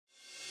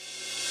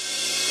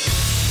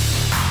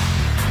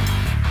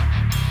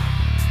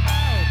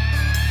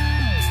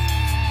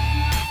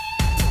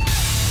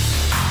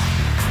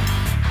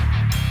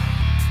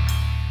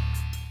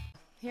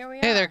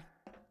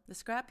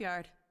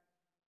scrapyard.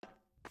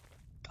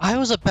 I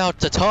was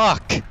about to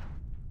talk!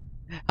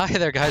 Hi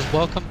there, guys.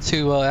 Welcome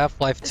to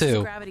Half-Life 2. This is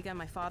the gravity gun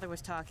my father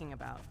was talking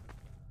about.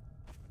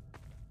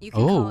 You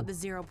can call it the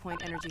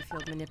zero-point energy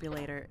field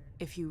manipulator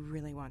if you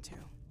really want to.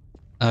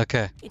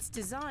 Okay. It's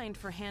designed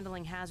for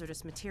handling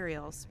hazardous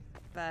materials,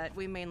 but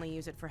we mainly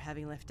use it for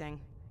heavy lifting.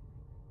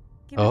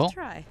 Give it a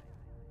try.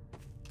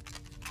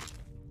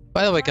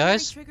 By the way,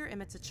 guys, trigger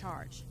emits a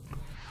charge.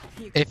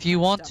 if you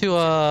want to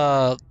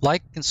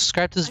like and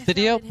subscribe to this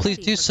video, please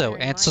do so,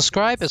 and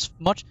subscribe as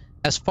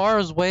far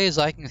away as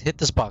I can hit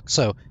this box.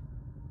 So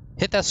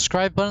hit that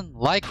subscribe button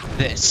like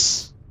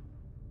this,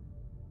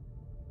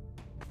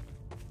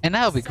 and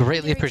that would be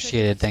greatly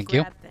appreciated. Thank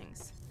you.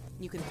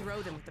 You can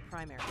throw them with the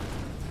primary.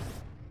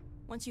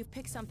 Once you've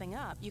picked something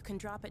up, you can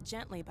drop it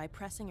gently by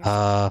pressing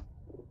your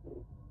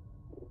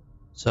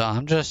so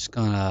I'm just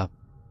gonna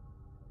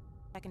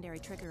secondary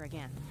trigger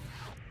again.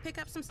 Pick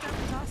up some stuff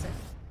and toss it.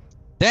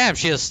 Damn,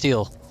 she has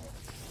steel.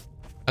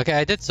 Okay,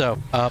 I did so.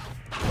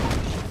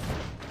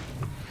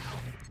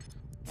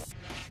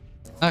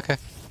 Okay.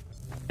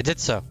 I did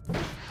so.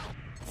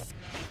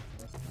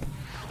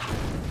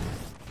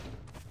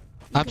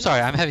 I'm sorry,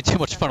 I'm having too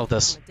much fun with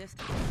this.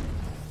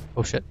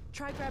 Oh shit.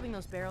 Try grabbing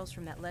those barrels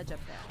from that ledge up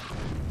there.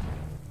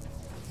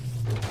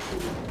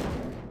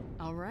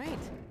 All right.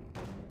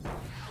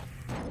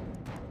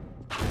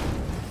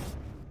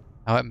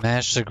 I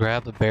managed to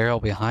grab the barrel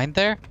behind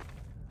there?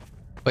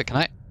 Wait, can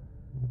I?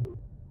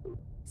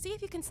 See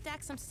if you can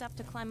stack some stuff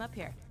to climb up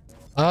here.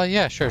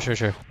 Yeah, sure.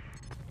 Sure.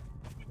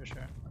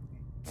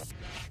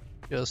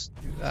 Just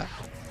do that.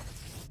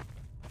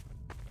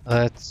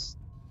 Let's...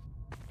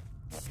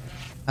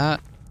 Try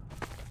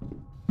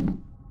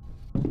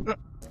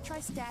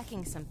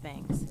stacking some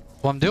things.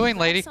 What I'm doing,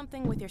 lady.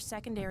 Something with your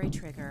secondary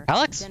trigger.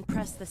 Alex? Then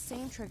press the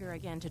same trigger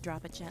again to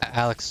drop it gently.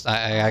 Alex,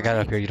 I got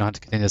it up here. You don't have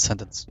to continue the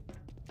sentence.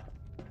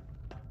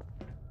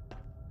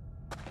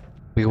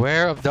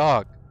 Beware of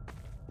dog.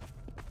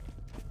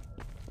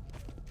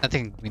 I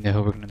think we know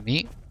who we're gonna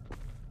meet.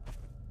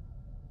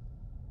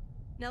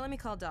 Now let me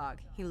call Dog.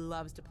 He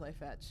loves to play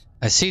fetch.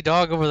 I see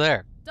dog over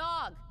there.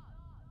 Dog!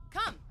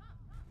 Come!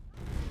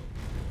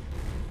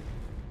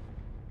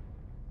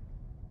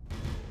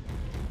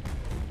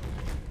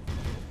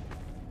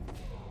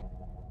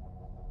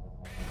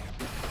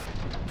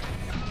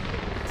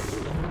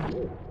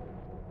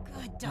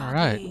 Good doggy. All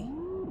right.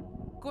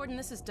 Gordon,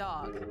 this is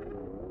Dog.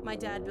 My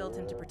dad built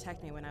him to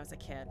protect me when I was a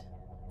kid.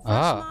 First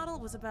model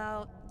was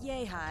about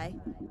yay high.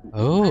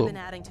 Oh. I've been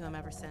adding to him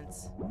ever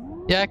since.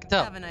 Yeah, I can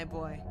tell. Haven't I,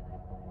 boy?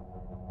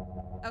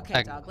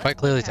 Okay, Dog, quite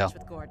clearly tell.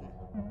 With Gordon.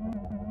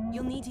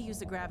 You'll need to use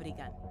the gravity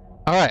gun.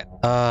 All right.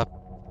 Go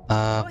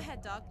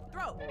ahead, Dog.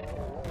 Throw.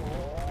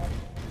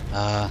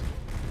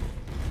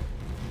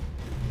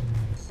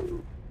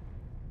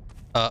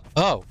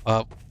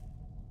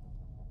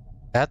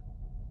 That.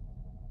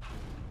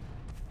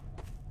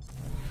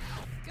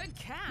 Good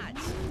catch.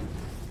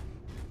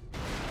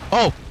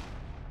 Oh.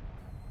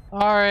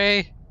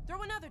 Sorry.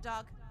 Throw another,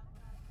 Dog.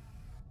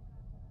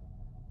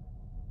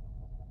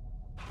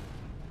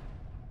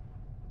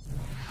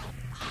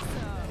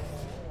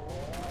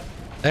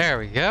 There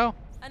we go.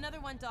 Another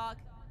one, Dog.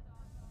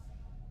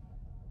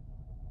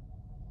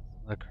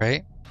 The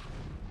crate.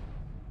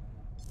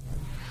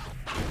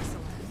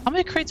 Excellent. How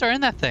many crates are in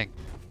that thing?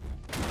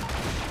 Dog,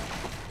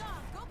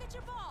 go get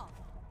your ball.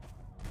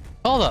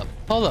 Hold up.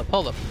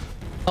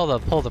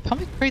 How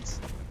many crates?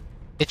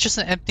 It's just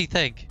an empty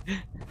thing.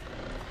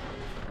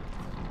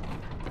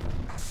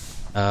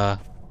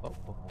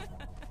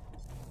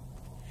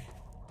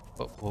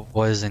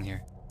 What is in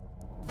here?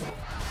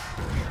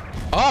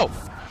 Oh!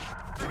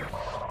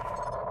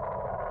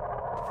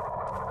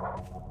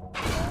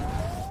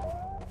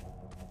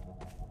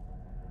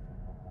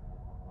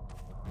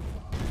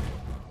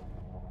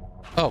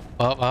 Oh,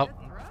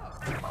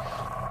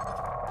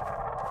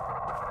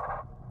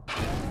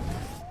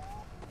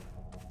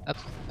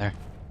 that's in there.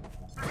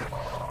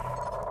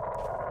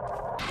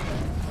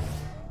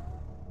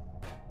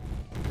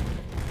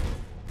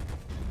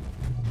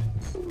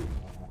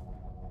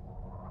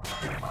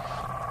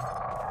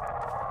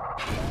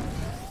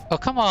 Oh,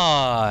 come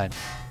on!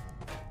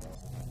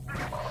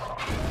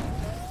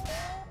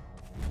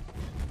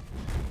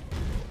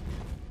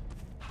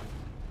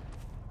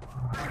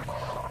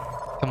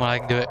 Come on, I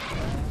can do it.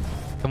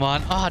 Come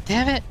on. Oh,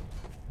 damn it!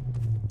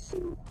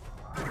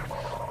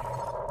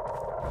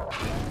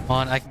 Come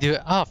on, I can do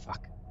it. Oh,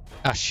 fuck.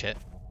 Oh, shit.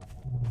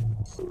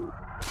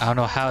 I don't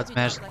know how it's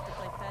managed. Like to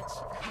play fetch.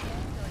 I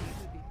didn't tell you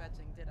who'd be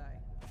fetching, did I?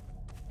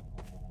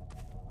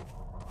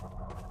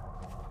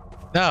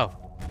 No.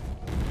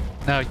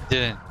 No, you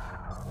didn't.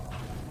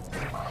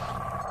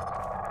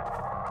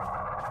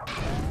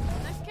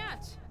 Nice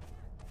catch.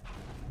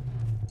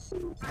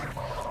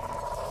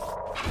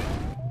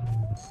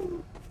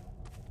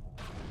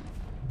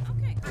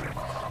 Okay, let's try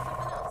something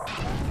else.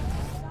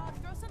 Dog,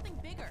 throw something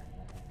bigger.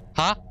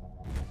 Huh?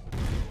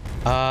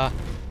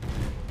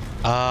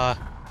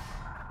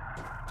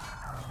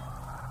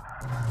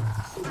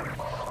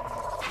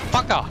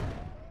 Fuck off!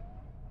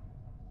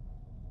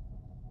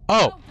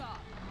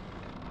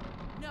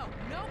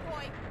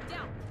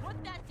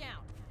 Put that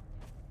down.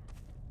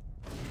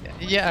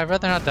 Yeah, I'd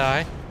rather not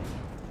die.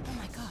 Oh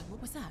my god,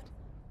 what was that?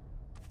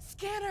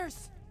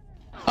 Scanners!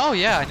 Oh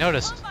yeah, I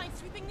noticed. Combine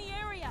sweeping the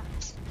area.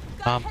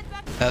 Gotta head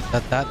back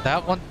to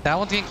That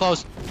one's getting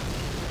close.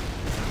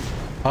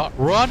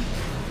 Run!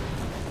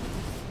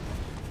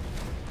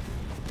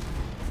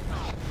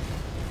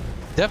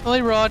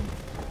 Definitely run.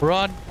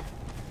 Run.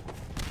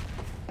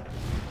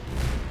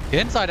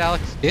 Get inside,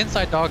 Alex. Get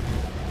inside, dog.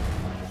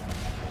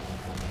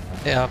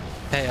 Hey up.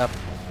 Hey up.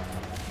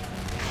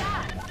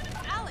 Dad!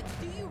 Alex,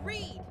 do you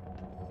read?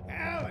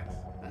 Alex!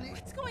 Honey,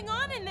 What's going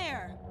on in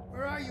there?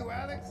 where are you,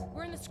 Alex?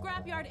 We're in the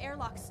scrapyard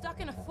airlock, stuck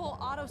in a full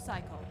auto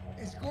cycle.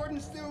 Is Gordon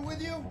still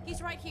with you?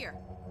 He's right here.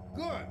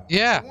 Good.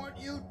 Yeah. I want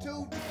you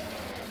to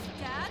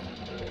Dad?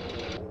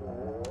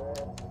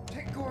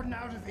 take Gordon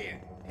out of here.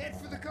 Head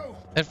for the coast.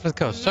 Head for the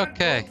coast. Do not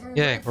Okay. go through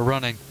Yay, Ravenhome. we're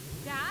running.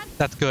 Dad?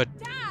 That's good.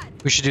 Dad!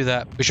 We should do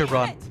that. We should Damn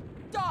run. it!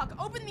 Dog,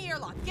 open the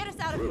airlock. Get us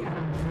out of here.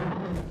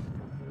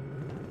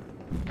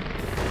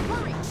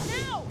 Hurry,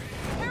 now!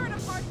 Tear it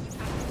apart if you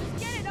have to. Just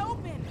get it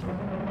open.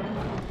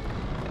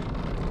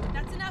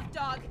 That's enough,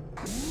 dog.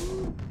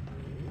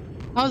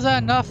 How's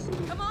that enough?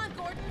 Come on,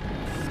 Gordon.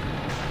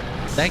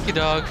 Thank you,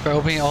 dog, for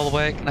opening it all the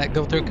way. Can I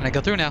go through? Can I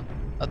go through now?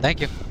 Thank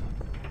you.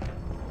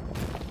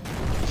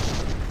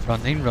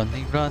 Running,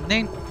 running,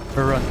 running.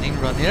 Running,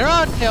 running,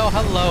 run! Oh,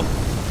 hello.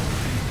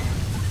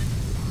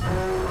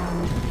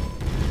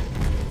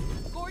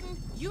 Gordon,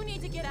 you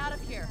need to get out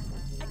of here.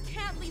 I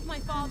can't leave my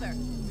father.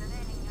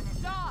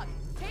 Dog,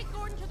 take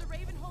Gordon to the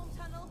Ravenhome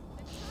tunnel.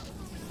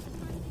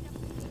 And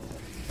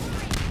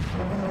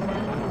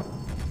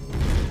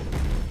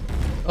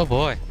Oh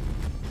boy.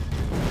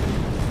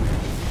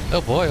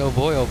 Oh boy, oh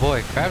boy, oh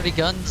boy. Gravity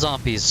gun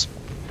zombies.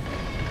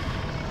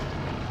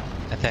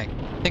 I think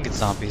it's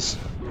zombies.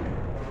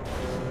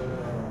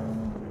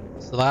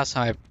 So the last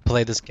time I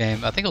played this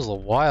game, I think it was a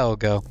while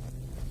ago.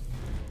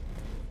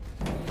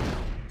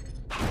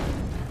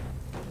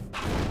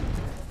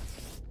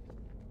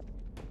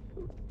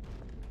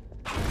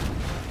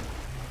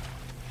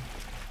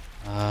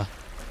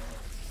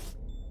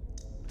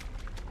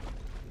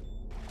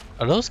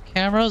 Are those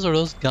cameras or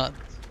those guns?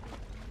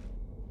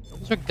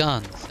 Those are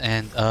guns,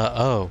 and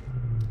oh.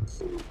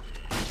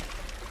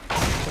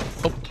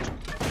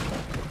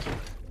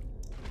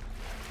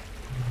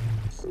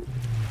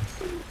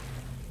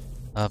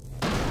 Oh.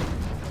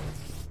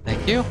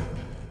 Thank you.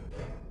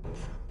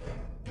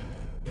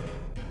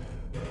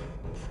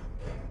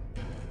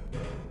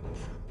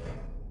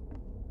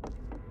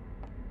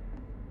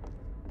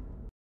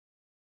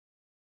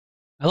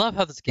 I love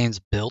how this game's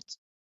built.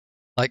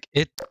 Like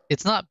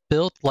it's not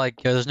built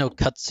like there's no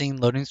cutscene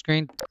loading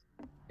screen.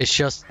 It's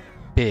just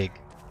big.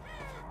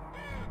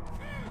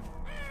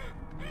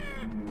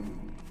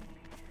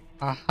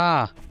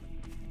 Aha.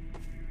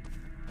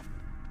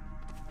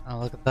 Oh,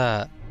 look at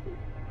that.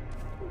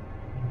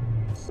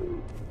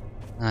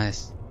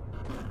 Nice.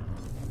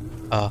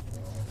 Okay.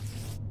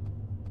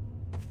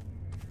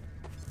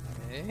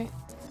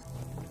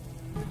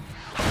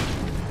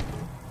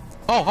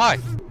 Oh, hi!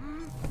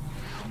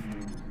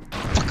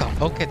 Fuck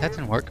off. Okay, that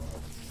didn't work.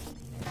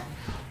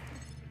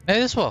 Maybe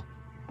this will.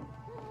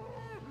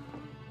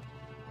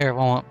 Here,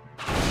 one more.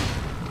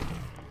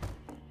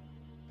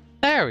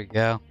 There we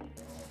go.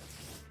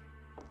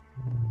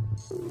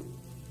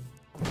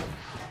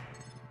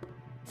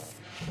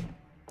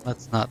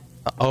 Let's not.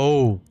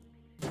 Oh!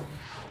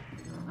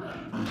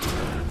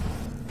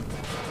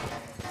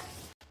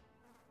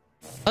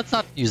 Let's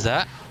not use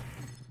that.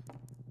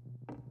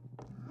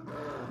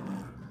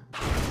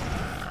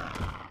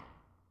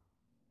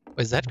 Wait,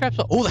 is the headcrab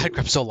still? Oh, the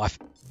headcrab's still alive.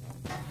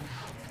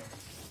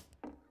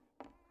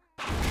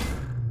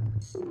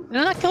 Did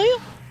I not kill you?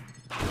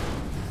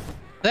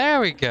 There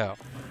we go.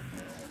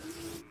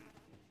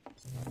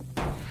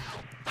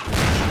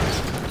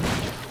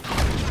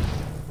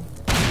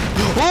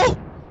 Oh!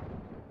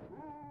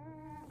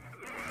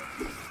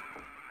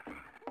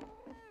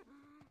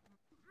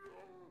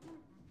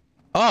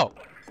 Oh!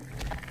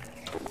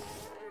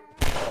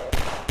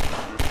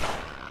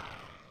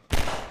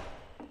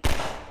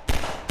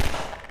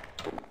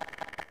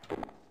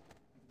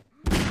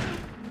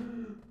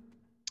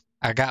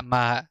 I got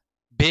my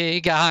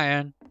big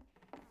iron.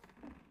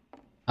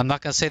 I'm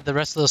not gonna say the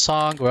rest of the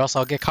song or else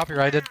I'll get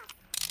copyrighted.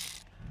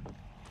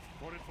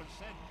 For it was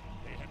said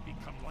they had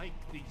become like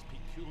these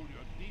peculiar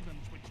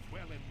demons which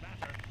dwell in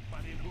matter, but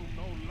in whom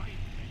no life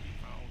may be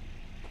found.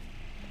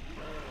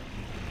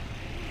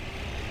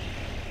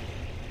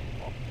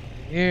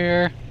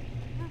 Here.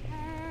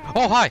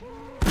 Oh, hi!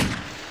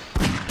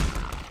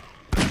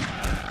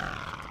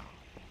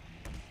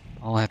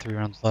 I only have 3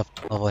 rounds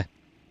left. Lovely.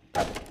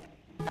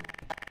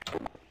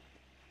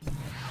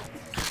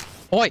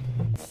 Oi!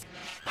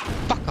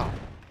 Fuck off!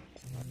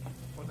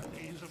 For the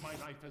days of my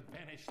life have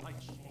vanished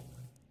like smoke,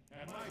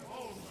 and my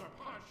bones are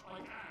parched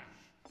like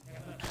ash,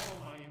 and that all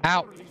my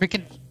Ow! impurities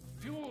Freaking.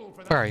 fuel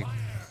for Where are that you? fire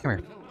Come here.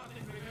 until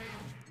nothing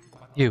remains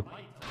but the You.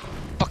 light.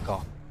 Fuck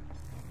off.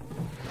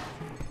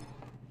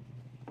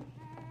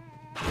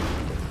 I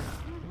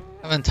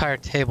have an entire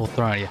table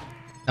thrown at you.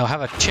 No,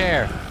 have a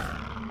chair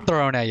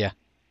thrown at you.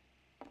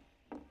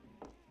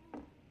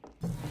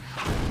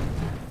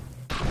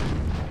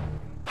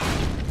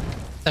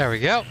 There we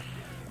go.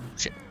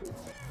 Shit.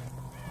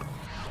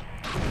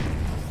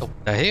 Oh,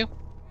 did I hit you?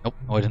 Nope,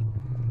 no I didn't.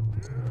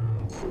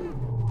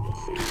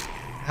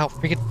 Ow,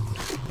 freaking...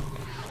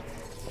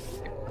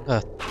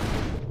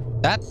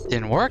 that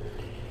didn't work.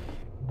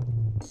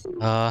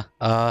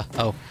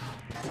 Oh.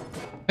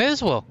 May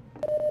as well.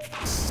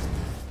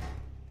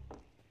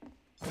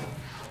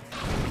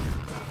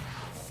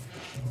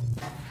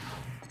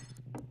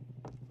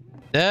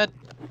 Dead?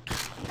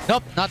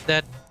 Nope, not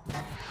dead.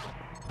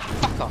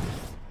 Fuck off.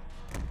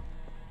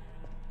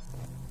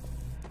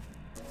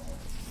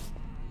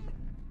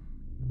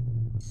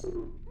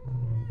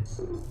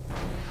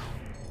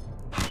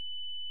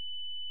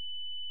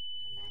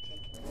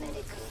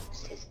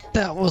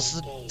 That was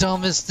the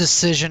dumbest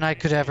decision I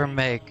could ever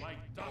make.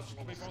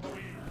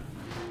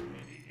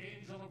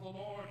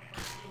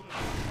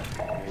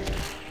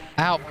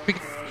 Ow.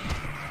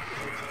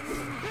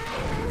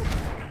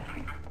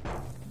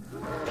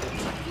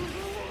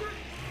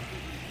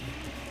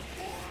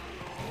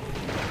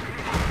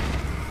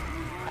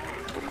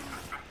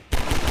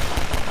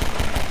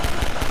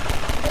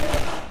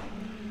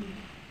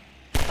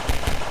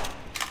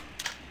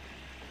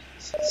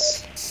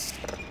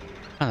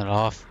 Turn it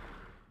off.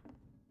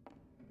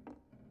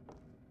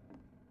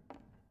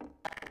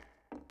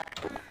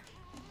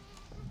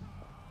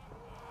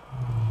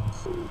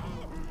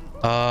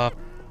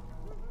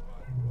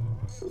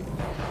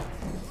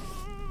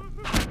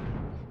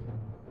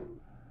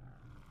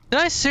 Did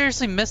I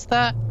seriously miss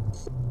that?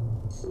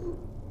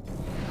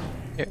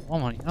 Here, one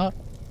more, you know what?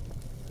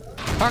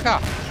 Fuck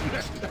off!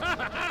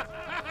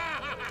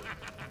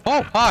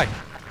 Oh, hi!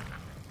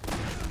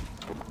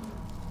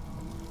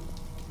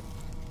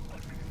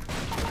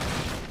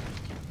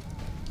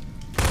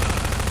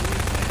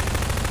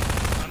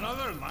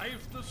 Another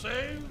life to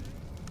save?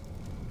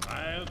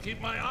 I'll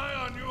keep my eye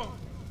on you.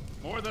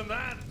 More than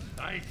that,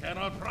 I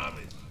cannot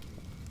promise.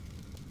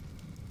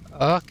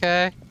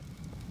 Okay.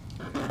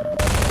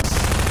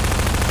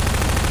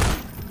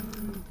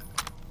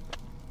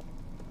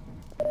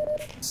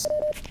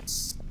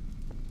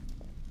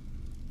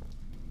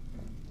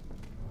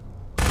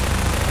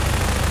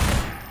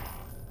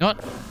 You know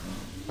what?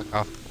 Fuck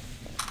off.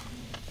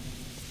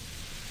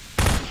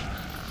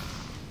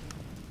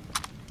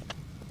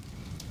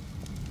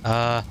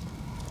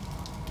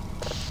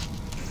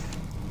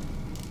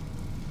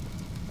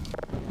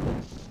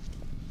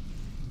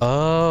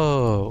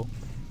 Oh.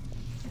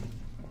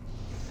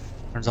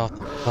 Turns off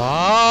the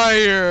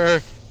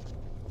fire.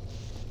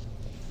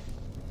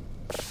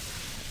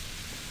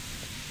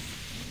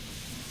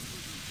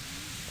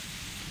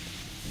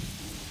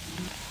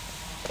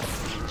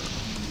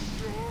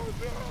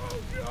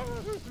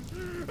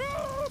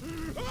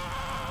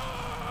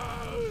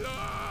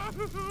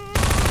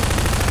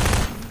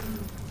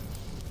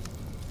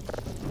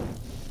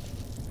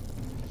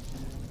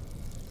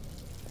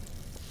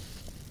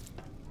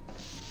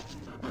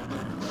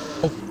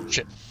 Oh,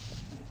 shit.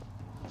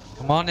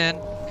 Come on in.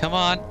 Come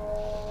on.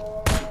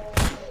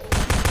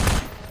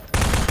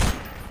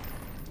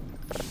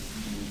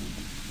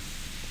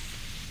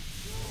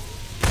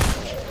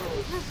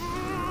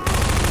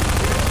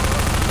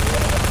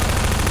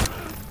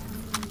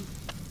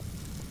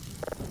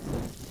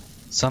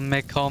 Some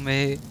may call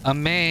me a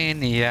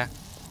maniac,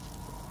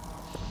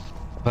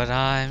 but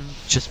I'm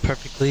just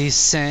perfectly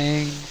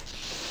sane.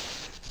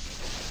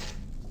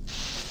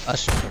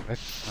 That's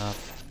perfect.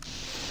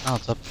 Oh,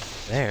 it's up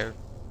there.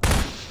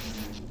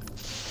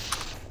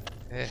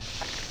 Okay.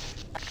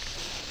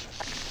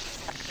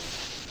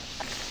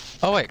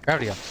 Oh wait,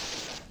 gravity up.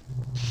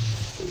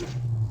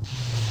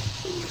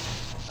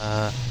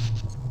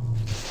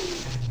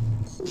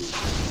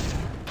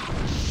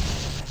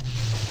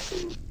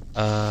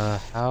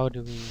 How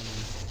do we...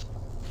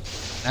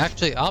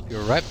 Actually, I'll be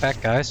right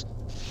back, guys.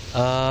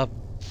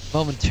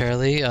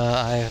 Momentarily,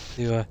 I have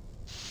to,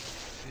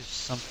 do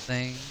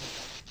something.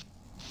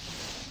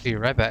 Be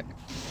right back.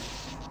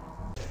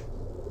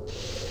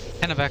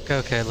 Kind of back,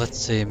 okay, let's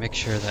see, make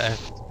sure that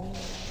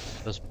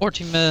those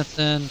 14 minutes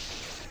in.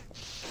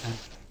 And...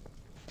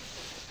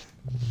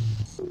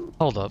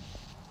 hold up.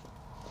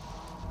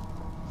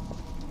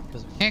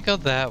 Because we can't go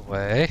that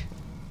way.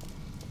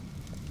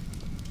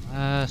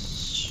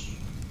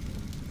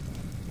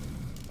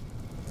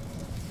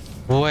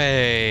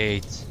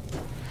 Wait.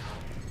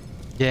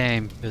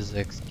 Game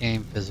physics,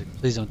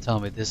 please don't tell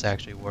me this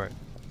actually worked.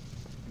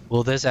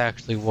 Will this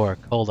actually work?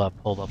 Hold up.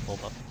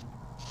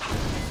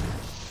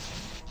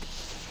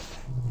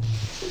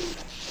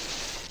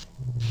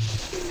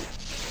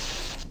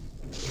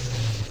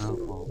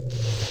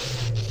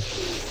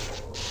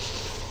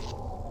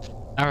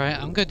 Alright,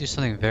 I'm gonna do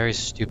something very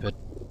stupid.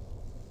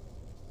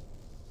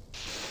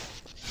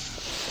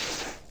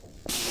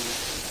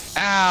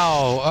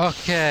 Ow!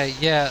 Okay,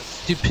 yeah,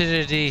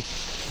 stupidity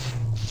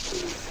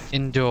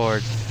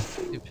endured.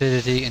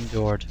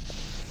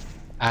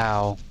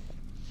 Ow.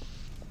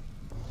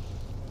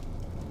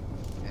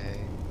 Okay,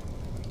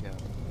 here we go.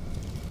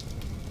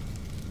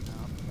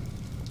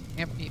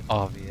 can't be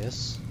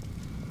obvious.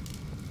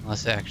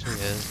 Unless it actually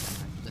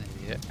is. I'm just an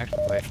idiot.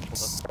 Actually, wait, hold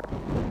up.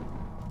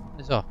 What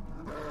is off?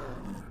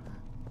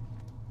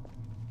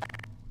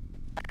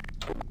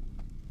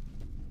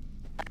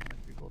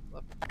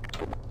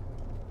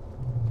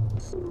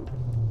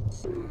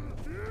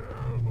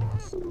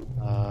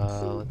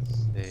 Let's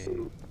see.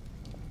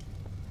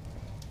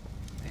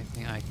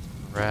 Anything I can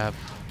grab?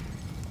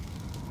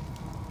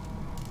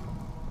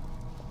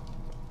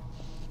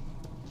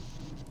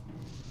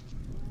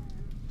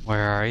 Where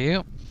are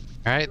you?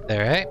 Right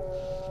there, eh?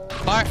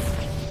 Fire!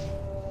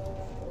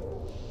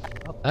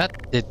 Oh,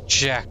 that did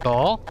jack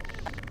all.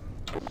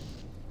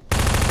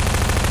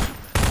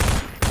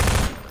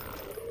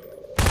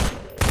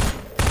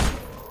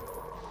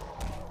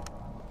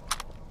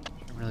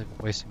 Shouldn't really be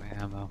wasting my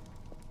ammo.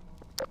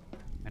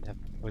 Might have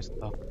to waste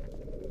though.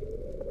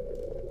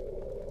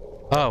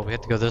 Oh, we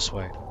have to go this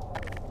way.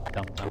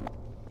 Dumb.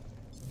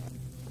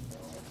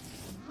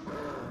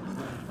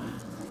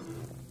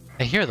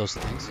 I hear those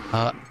things.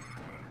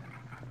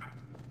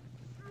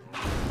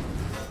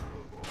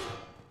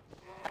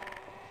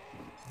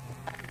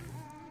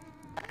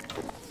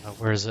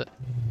 Where is it?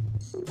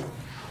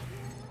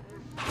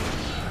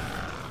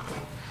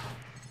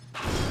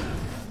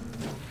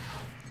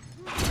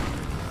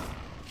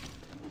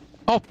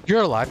 Oh,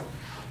 you're alive.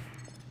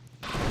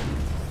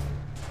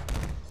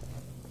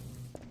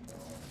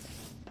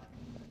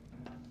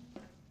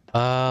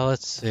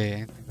 Let's see.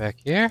 Anything back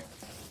here?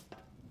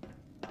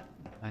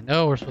 I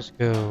know we're supposed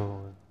to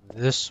go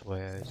this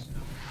way.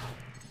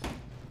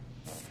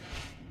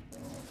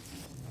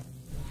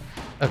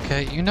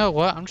 Okay, you know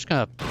what? I'm just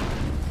gonna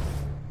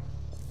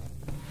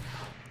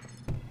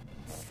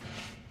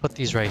put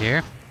these right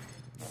here.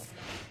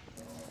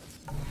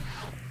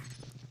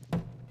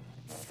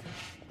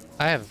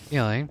 I have a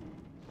feeling.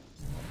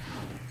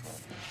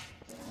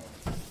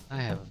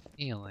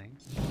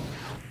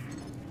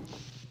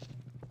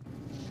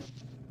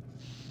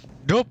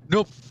 Nope.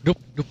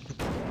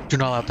 Do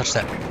not allow to touch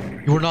that.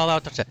 You are not allowed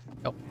to touch that.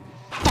 No.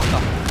 Fuck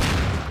off.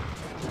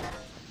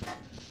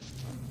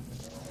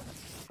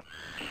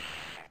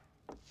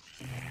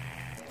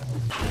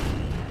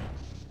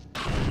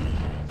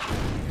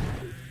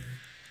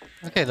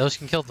 Okay, those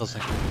can kill those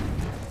things.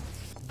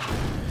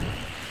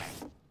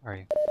 Where are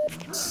you?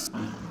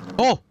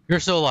 Oh! You're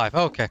still alive.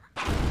 Okay.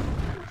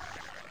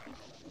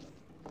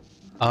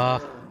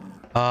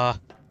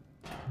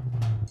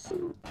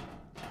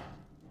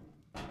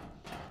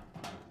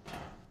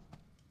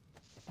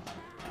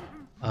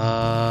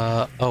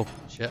 Oh,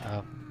 shit.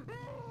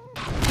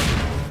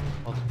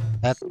 Well,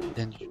 that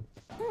didn't.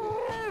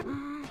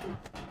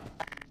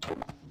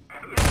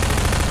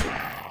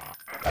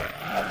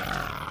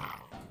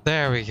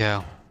 There we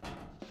go.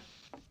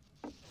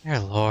 Dear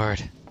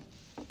Lord.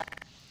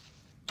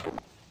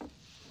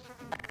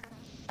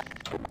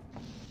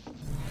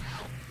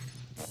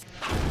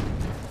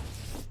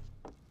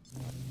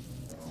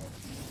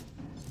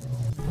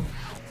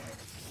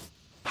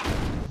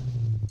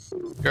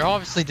 You're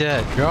obviously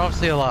dead. You're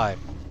obviously alive.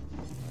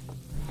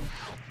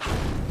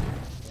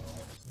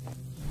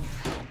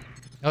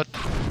 No,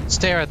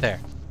 stay right there.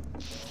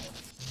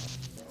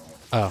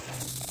 Oh.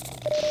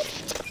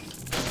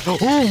 Oh,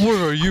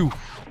 where are you?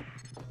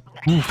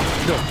 No,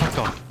 fuck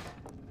off.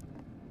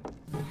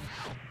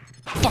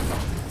 Fuck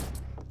off.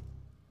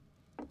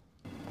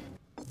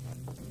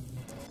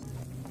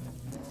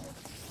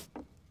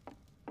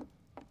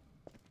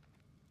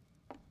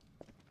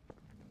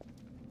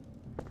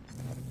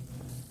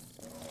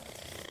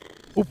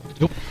 Oh,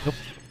 nope. Nope.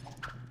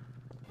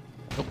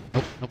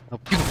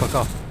 You can fuck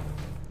off.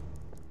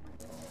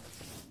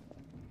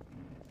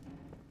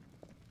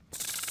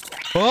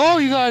 Oh,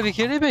 you gotta be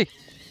kidding me.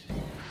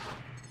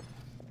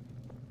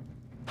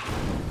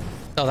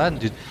 Oh, that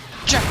didn't do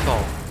jack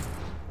all.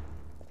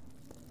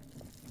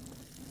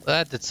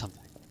 That did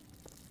something.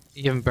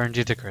 It even burned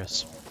you to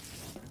crisp.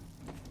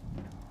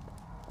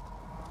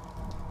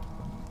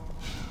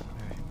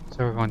 Alright, so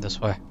we're going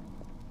this way.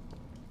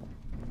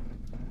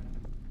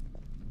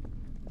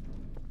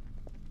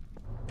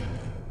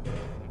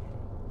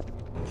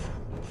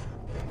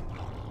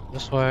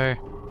 This way.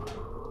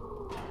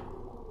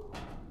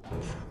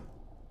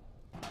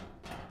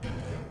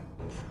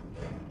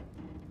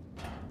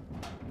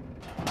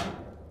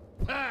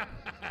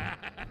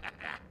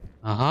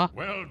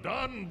 Well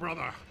done,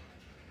 brother.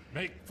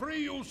 Make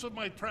free use of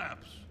my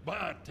traps,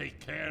 but take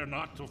care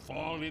not to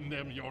fall in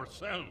them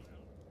yourself.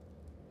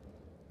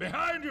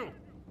 Behind you!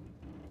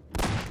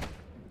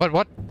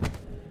 What?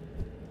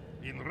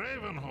 In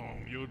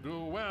Ravenhome, you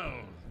do well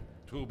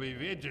to be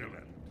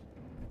vigilant.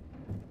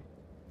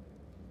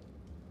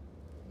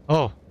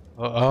 Oh,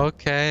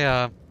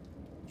 okay,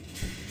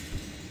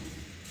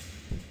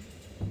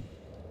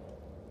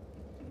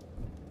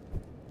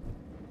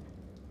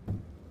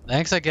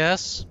 thanks, I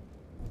guess.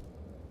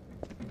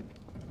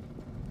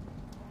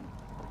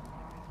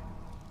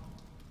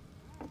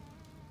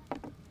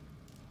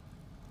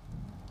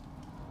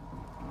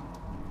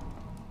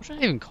 What should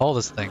I even call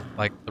this thing?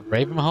 Like the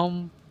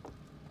Ravenhome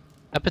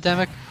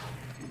epidemic?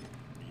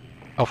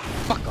 Oh,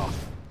 fuck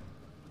off.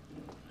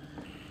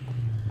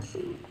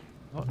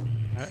 Oh,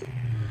 alright.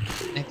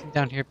 Anything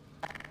down here?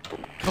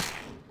 Oh.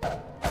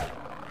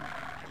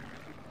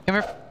 Come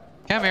here.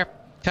 Come here.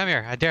 Come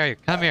here. I dare you.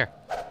 Come here.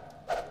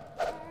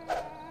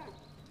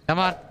 Come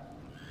on.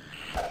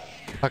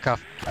 Fuck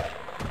off.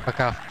 Fuck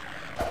off.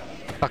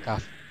 Fuck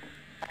off.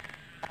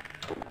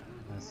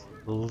 That's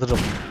a little...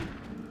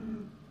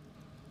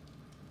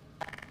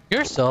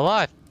 You're still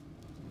alive.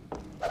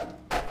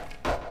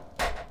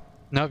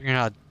 Nope, you're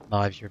not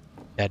alive. You're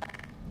dead.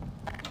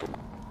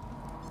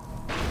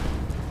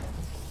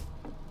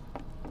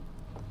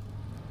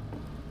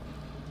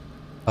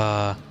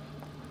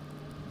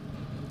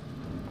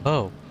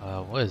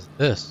 Oh, what is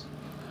this?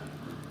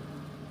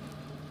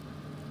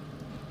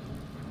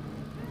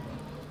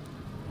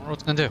 I wonder what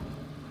it's gonna do.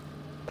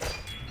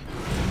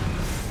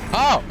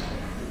 Oh!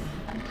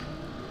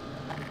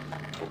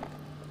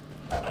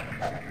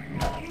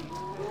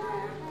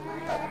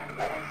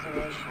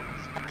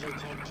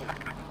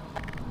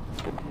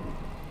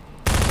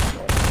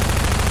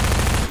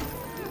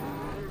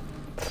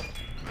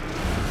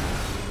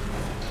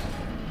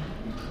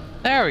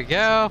 There we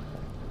go.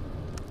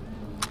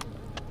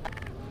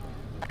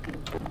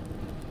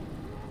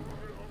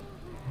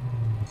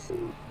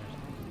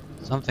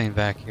 Something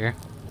back here.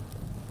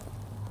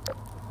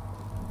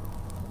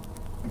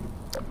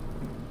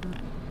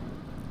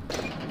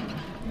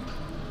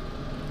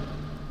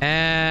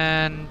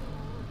 And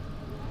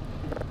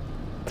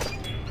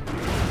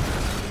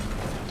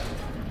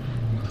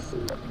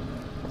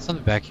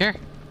something back here.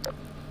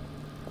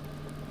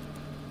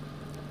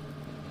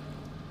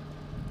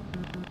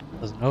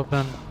 Doesn't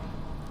open.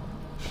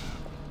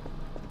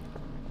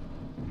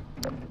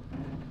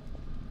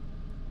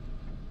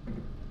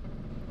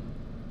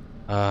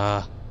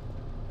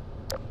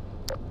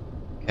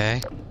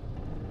 Okay.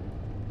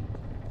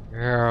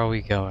 Where are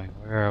we going?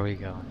 Where are we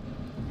going?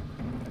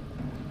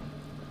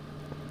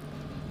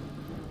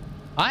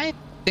 I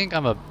think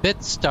I'm a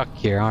bit stuck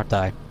here, aren't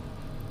I?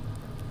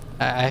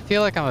 I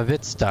feel like I'm a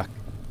bit stuck.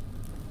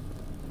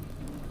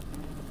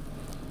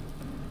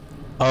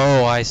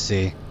 Oh, I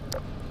see.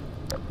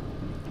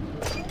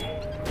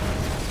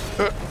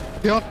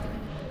 Yep.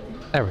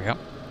 There we go.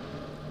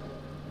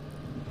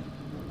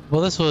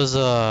 Well, this was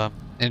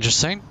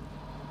interesting.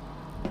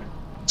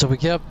 So we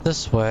get up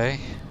this way.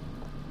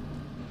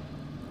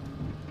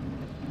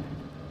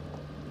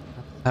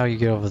 That's how you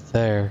get over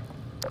there.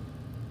 Can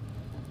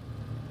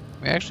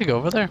we actually go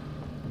over there?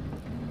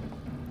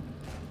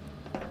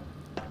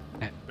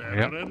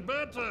 Better and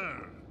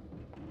better.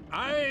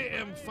 I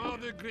am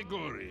Father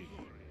Grigori.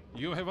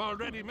 You have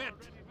already met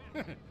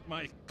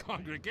my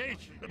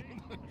congregation.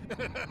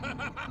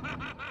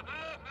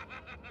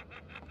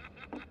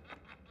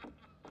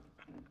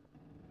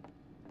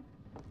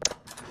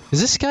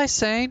 Is this guy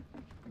sane?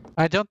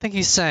 I don't think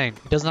he's sane.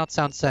 He does not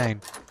sound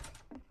sane.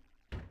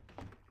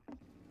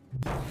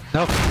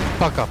 Nope.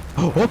 Fuck up.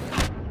 Oh.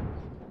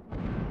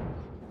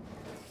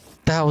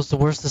 That was the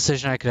worst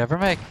decision I could ever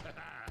make.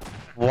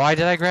 Why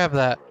did I grab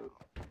that?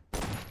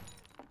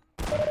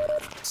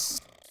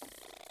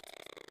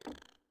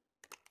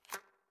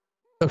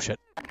 Oh shit.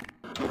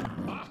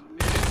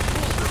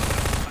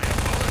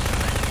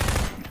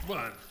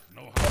 But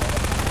no harm.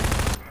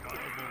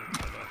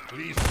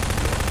 Please.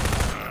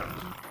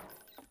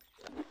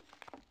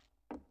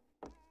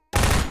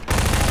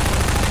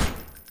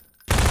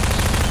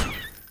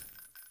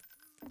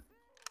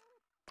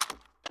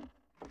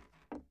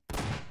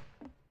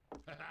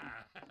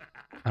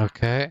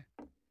 Okay.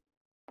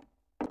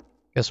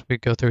 Guess we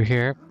go through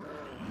here.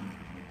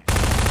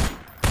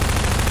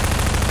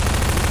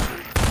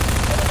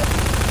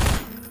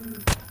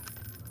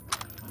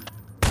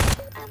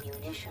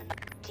 Ammunition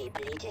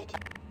depleted.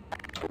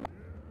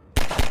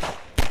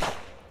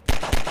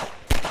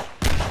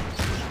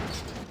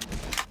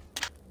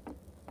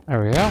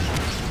 There we go.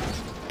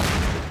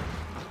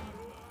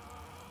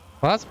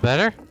 Well, that's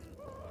better.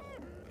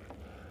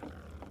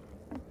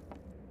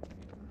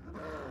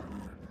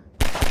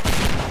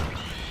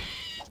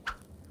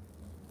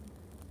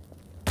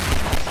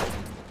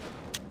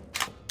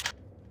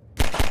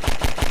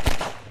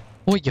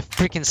 Oh, you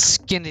freaking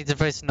skinny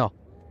device, no.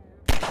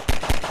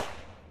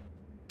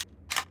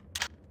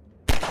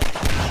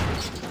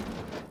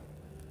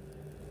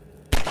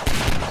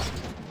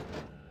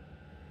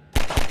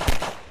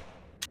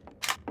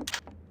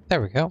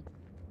 There we go.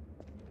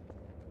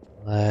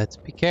 Let's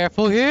be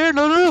careful here.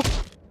 No, no, no.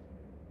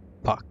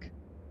 Fuck.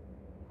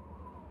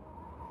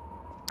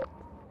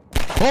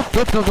 Oh,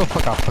 no, no, no,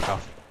 fuck off, fuck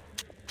off.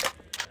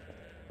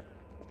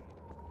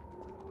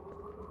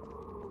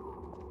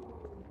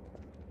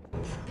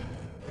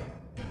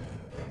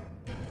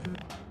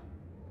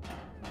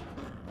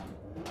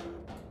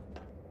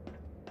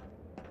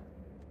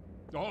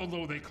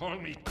 Although they call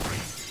me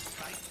crazy,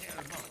 I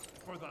care not,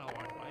 for thou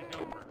art my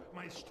helper,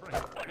 my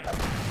strength,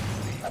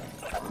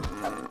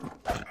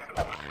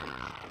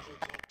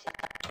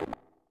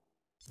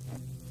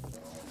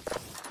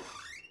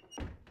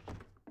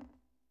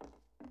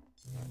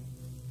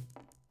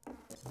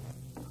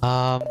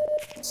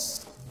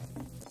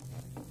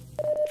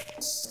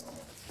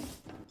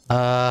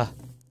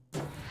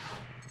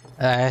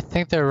 I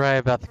think they're right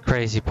about the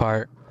crazy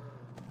part.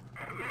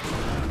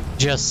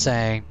 Just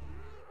saying.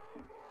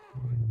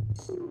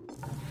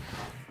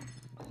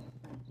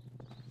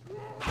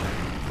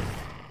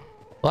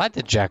 Well, I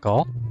did jack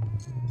all.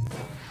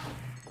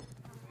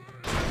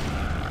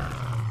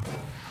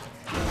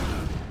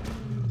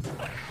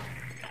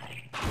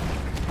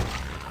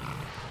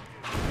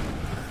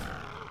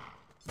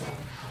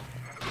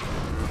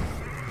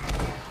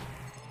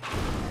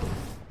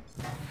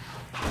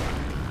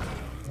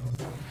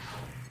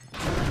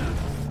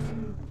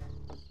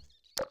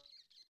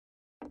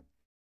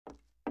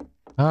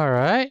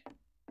 Alright.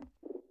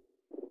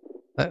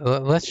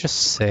 Let's just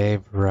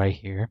save right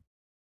here.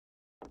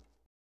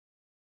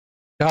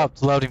 Oh,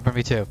 it's loading for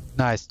me too.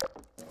 Nice.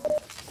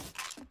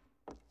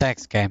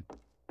 Thanks, game.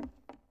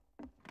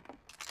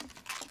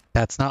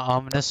 That's not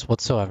ominous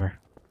whatsoever.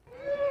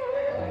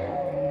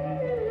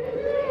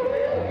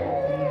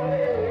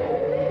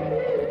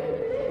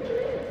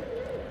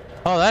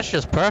 Oh, that's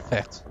just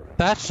perfect.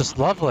 That's just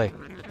lovely.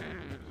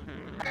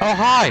 Oh,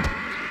 hi!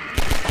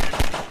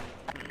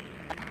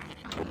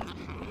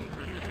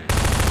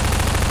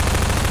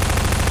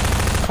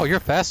 Oh, you're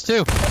fast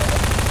too.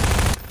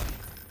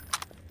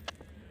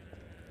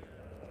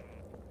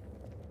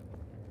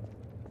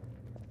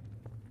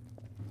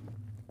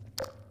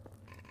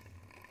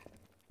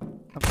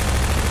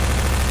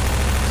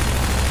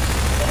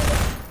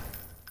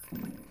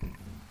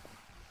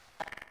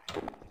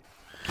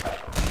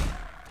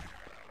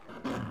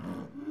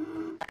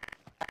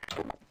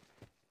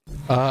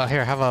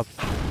 Here, have a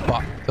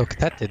box. Look,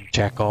 that didn't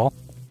check all.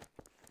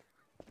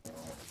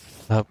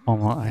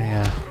 Moment,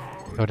 I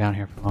go down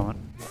here for a moment.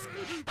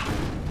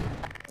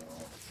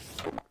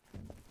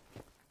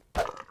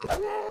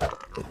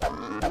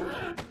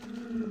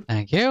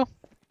 Thank you.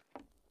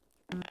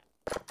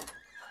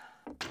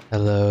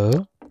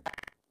 Hello.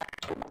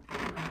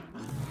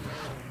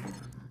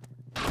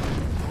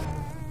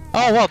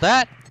 Oh well,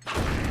 that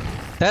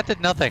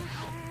did nothing.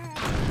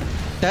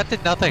 That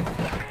did nothing.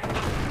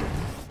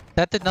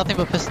 That did nothing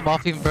but piss them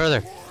off even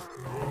further.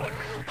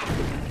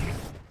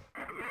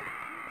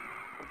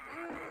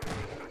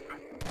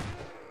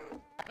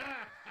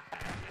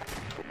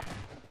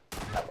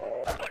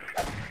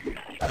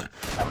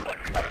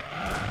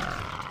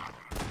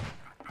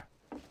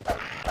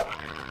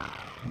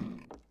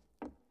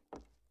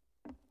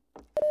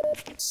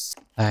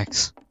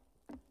 Thanks.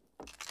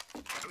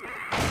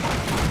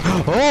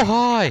 Oh,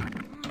 hi!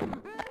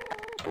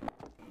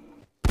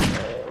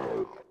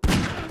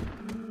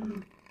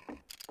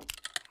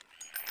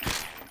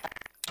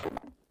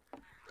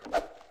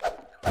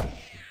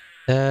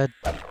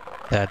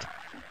 Dead.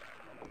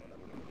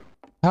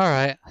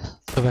 Alright,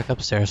 let's go back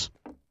upstairs.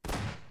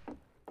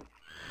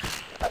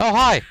 Oh,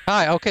 hi!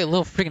 Hi, okay,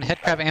 little freaking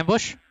headcrab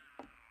ambush.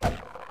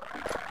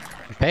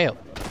 You failed.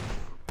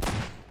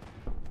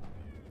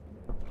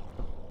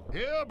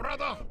 Here,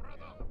 brother!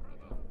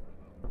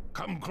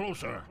 Come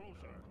closer.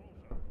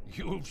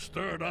 You've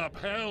stirred up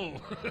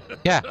hell.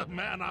 Yeah. A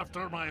man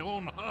after my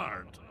own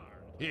heart.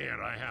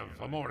 Here, I have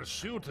a more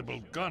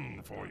suitable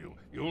gun for you.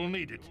 You'll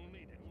need it.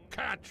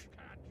 Catch!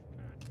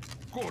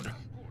 Good.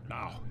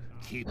 Now,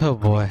 keep Oh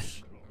it boy.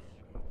 close.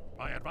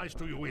 My advice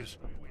to you is,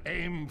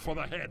 aim for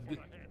the head.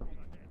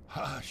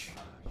 Hush.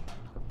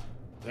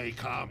 They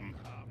come.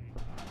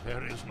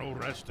 There is no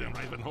rest in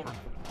Ravenhome.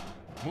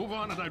 Move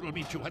on and I will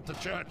meet you at the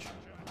church.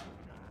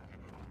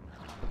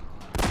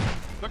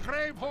 The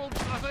grave holds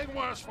nothing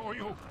worse for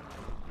you.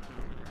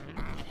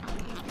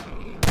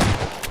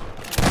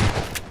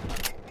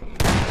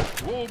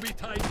 Woe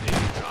betide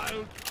thee,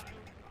 child.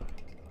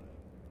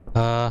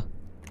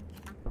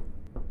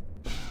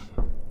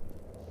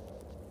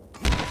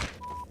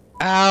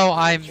 Ow,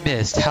 I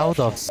missed. How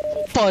the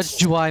fudge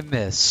do I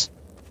miss?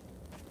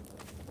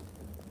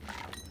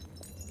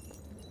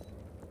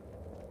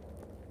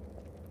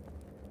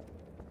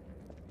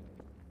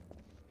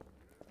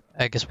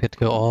 I guess we have to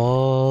go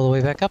all the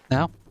way back up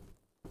now.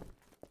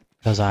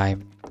 Because I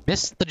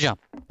missed the jump.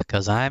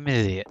 Because I'm an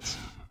idiot.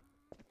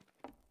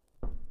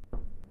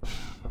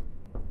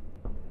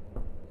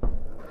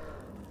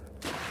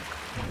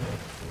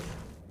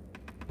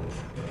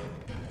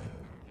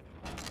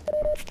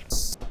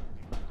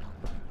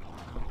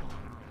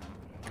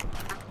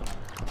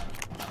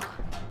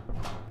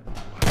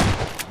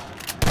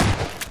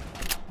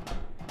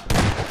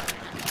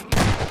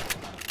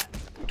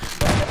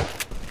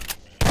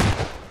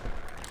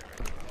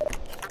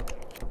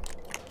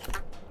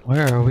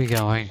 Where are we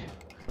going?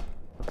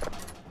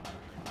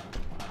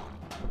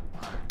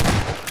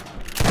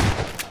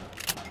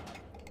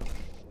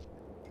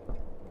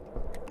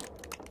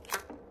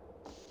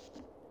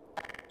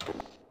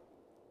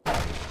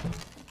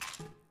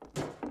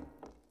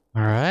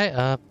 Alright,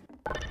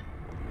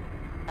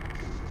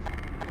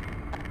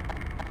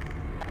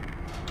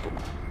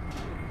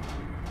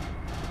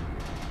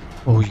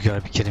 oh, you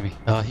gotta be kidding me.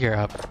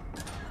 Here,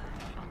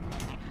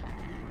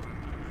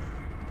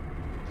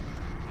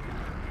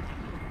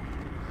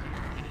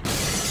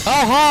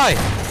 Oh, hi!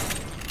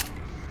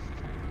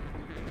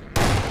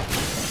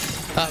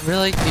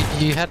 Really?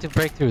 You had to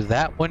break through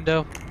that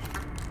window?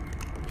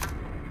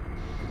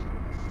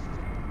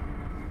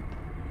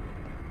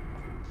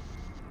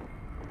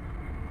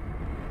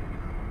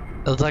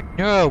 I was like,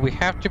 no, we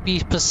have to be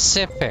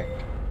specific.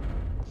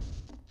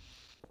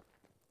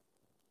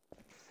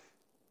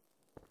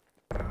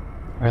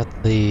 We're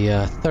at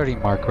the 30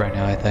 mark right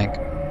now, I think.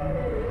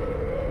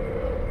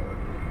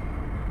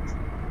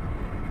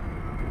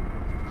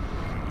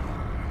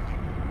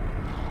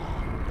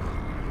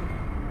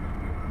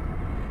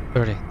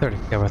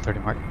 Yeah, we're at 30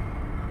 mark.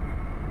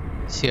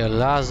 See a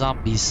lot of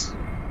zombies.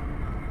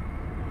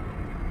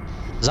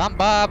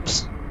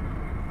 Zombobs!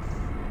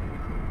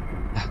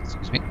 Ah,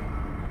 excuse me.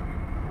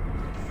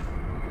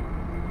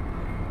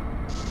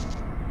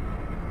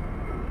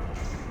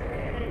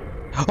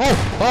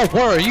 Oh,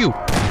 where are you?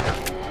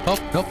 Oh,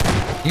 nope.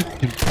 You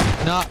do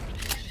not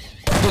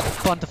look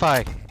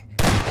quantify.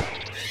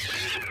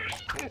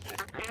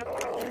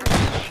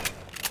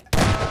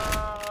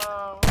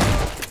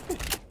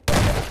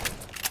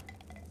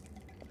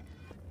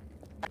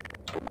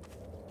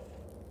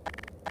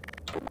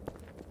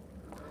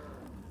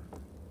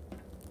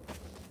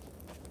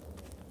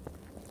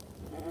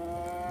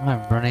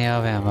 I'm running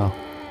out of ammo.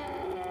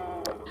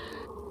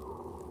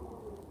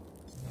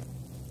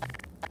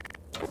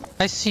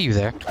 I see you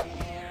there.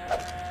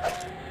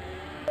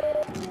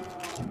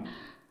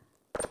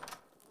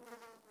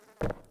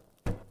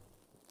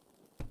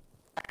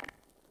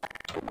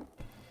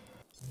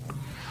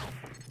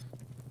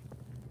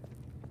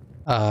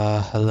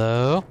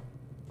 Hello?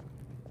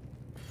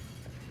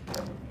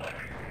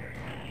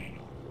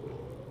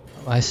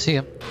 Oh, I see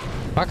him.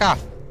 Fuck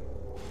off!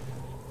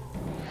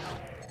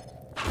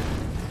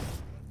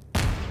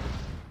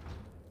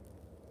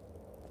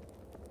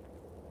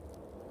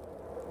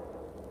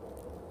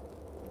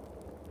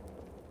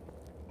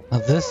 Now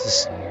this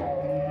is...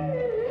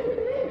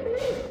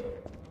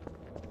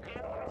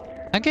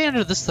 I get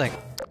into this thing.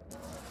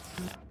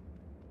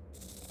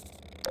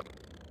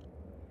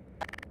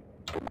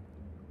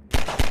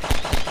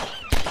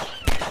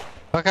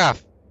 Fuck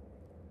off.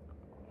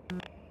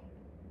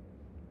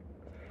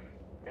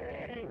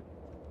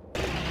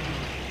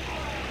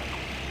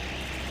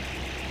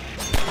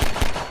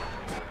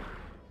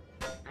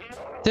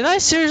 Did I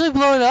seriously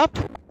blow it up?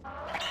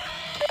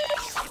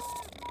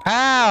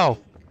 Ow!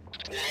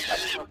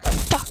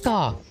 Fuck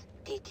off!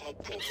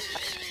 Detected.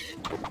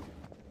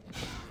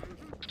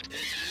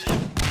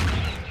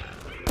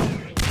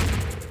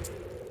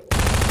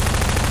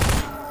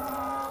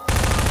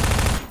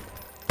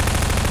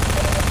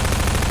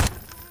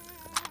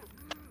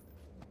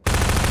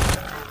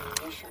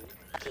 Mission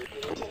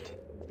depleted.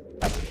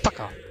 Fuck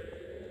off.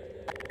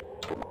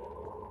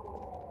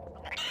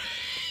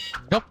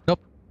 Nope, nope.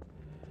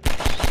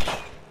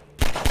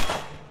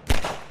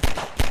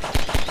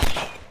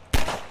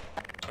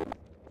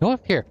 Go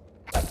up here.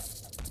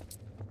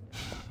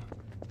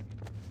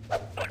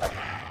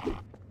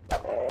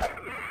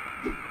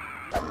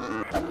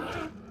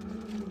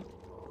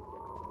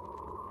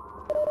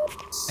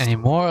 Any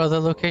more other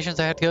locations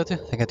I had to go to? I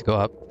think I had to go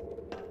up.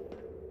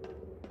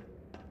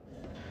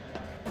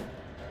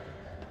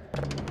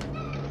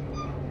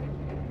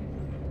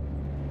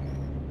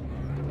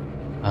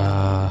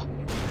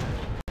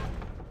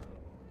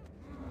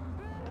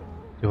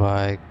 Do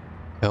I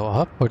go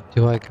up or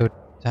do I go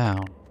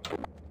down?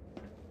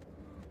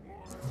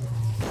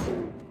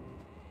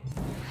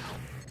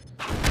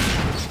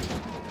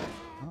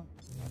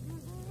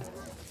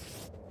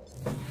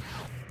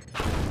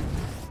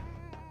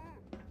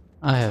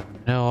 I have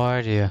no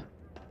idea.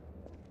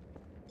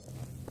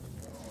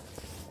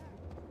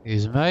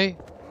 Excuse me.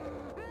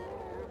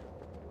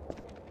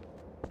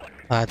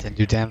 That didn't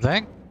do damn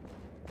thing.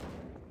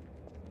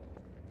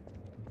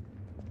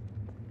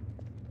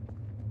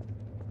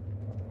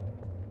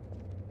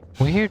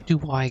 Where do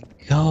I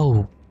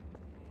go?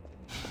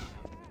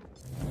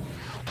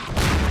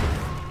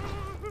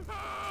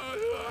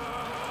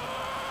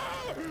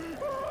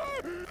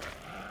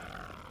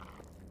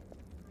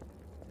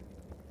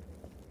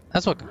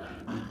 That's what.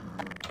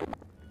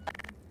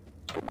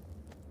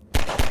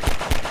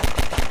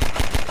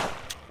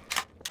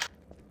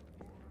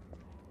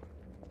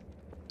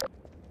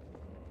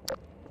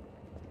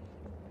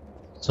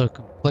 So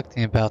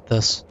conflicting about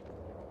this.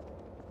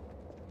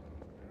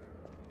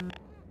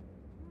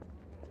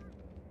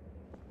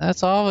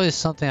 That's always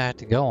something I have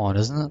to go on,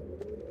 isn't it?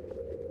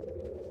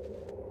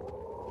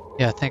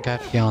 Yeah, I think I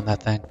have to get on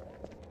that thing.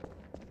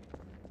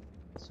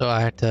 So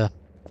I have to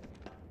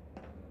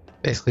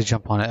basically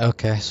jump on it.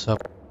 Okay, so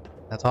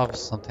that's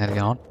obviously something I have to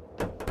get on.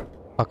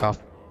 Fuck off.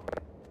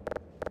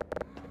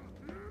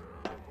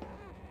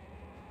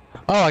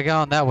 Oh, I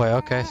got on that way.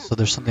 Okay, so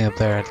there's something up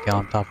there I have to get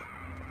on top.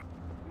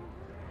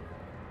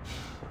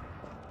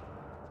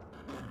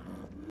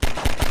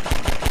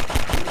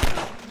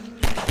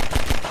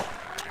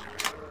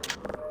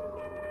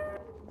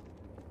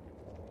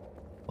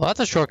 Well, that's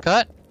a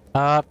shortcut.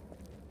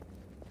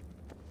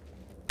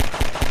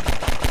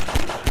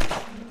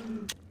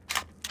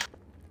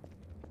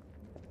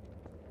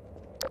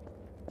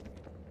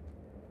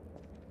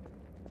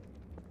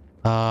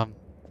 We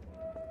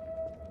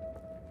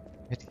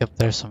had to get up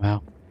there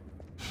somehow.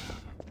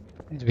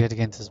 Means we had to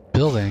get into this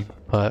building,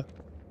 but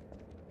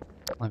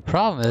my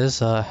problem is,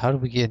 how do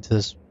we get into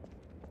this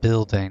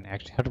building?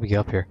 Actually, how do we get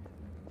up here?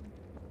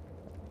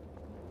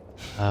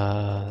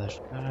 There's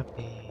gotta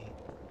be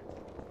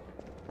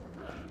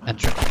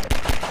entrance.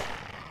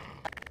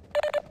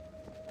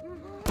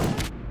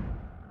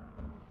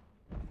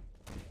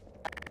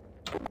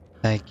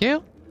 Thank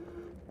you.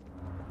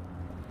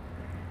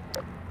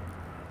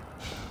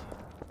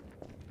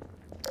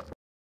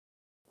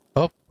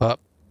 Oh, up.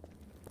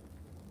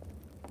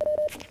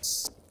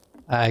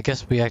 I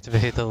guess we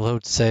activate the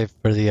load save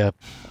for the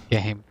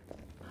game.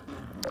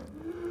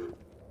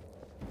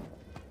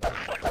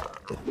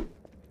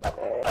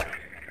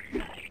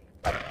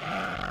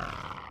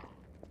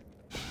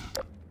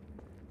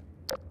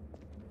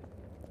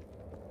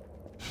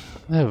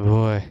 Oh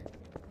boy.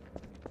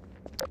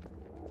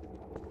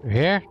 Through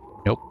here?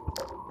 Nope.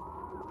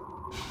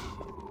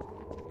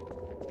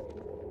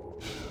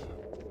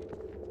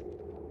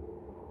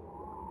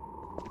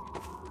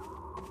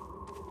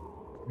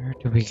 Where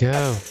do we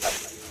go?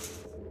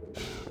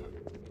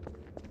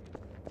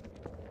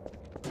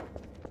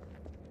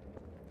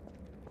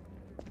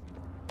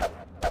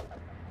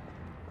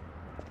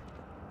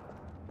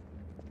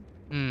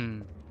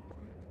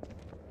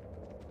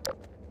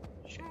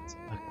 Shit.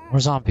 More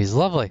zombies.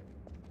 Lovely.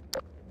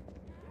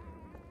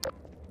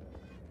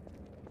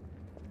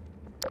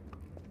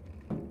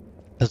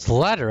 There's a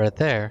ladder right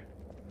there.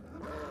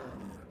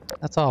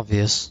 That's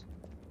obvious.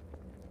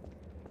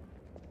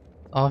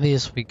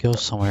 Obvious we go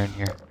somewhere in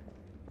here.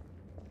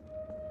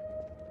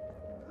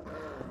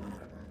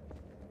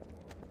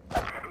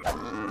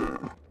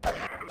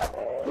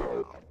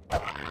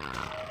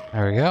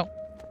 There we go.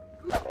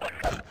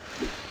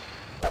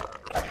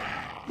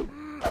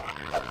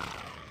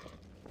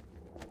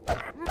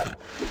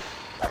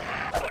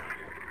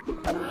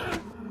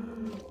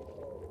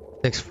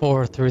 Takes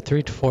 3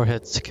 to 4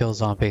 hits to kill a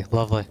zombie.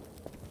 Lovely.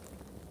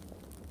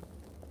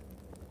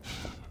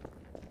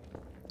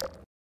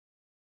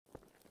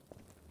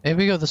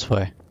 Maybe we go this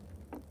way.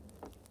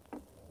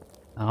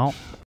 No.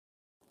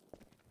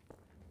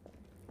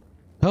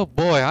 Oh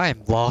boy, I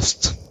am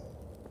lost.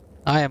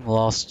 I am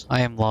lost.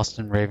 I am lost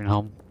in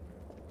Ravenhome.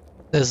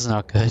 This is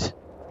not good.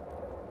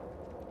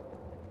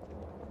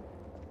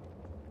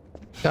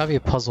 Gotta be a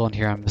puzzle in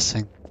here I'm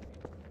missing.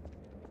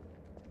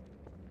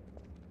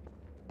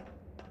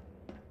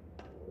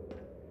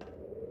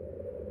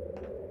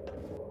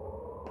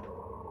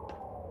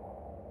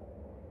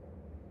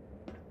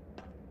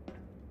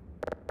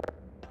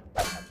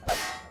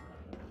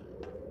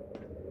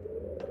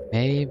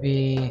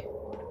 Maybe...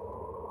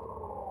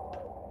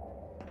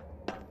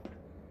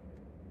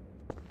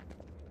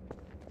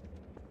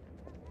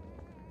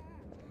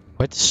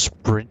 What,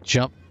 sprint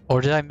jump? Or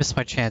did I miss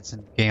my chance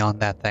in getting on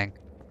that thing?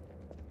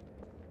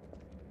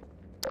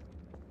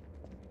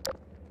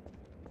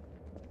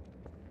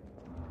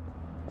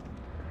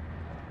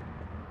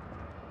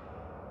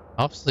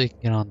 Obviously you can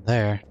get on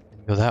there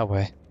and go that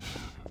way.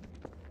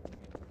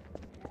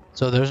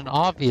 So there's an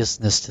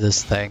obviousness to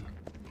this thing.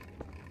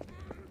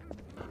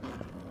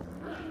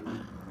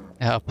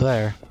 Yeah, up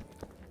there.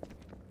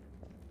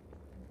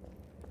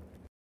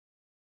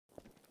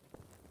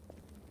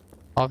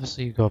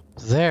 Obviously you go up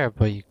there,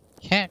 but you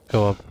can't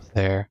go up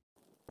there.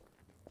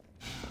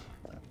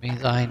 That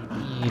means I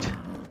need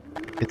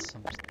to get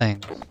some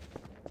things.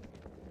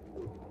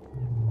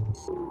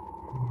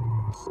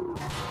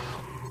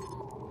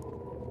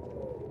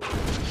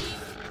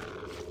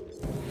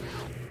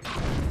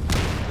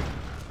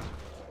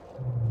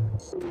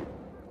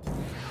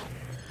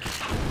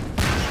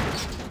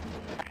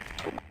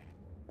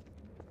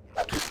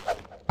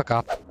 Fuck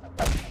off.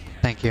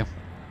 Thank you.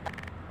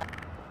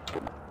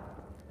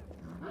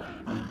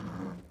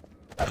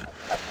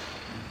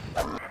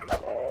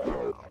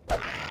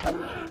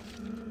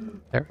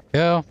 There we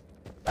go.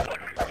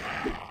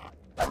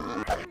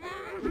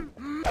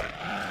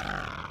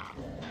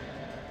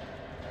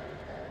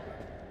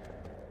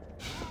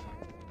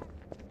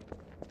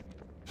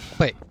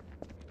 Wait.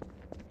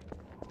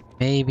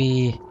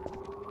 Maybe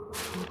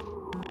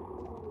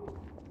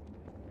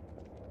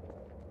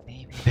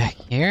back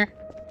here?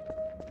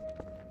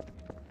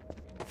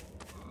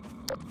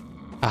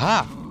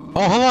 Aha!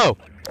 Oh, hello!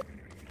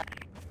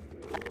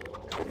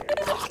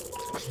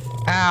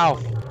 Ow!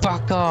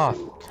 Fuck off!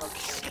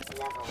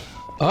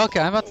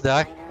 Okay, I'm about to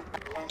die.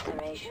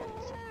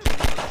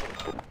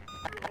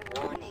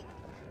 Warning.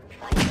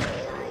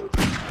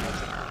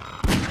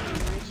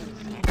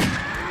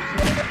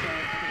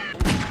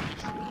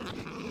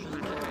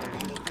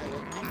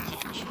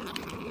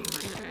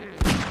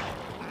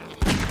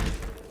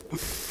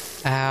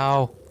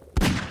 Ow.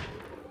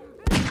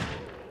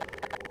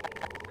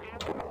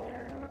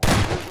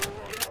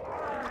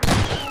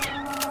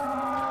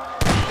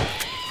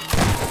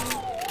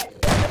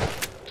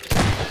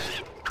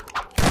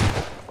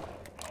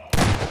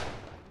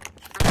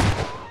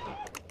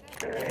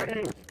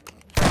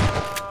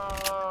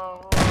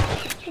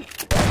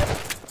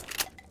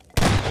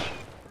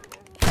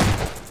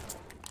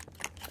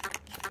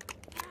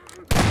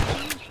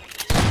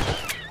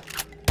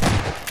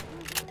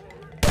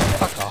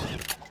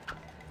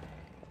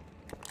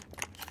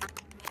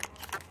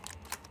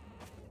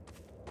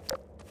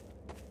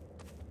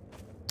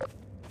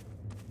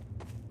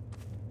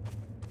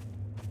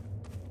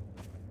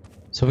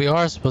 So we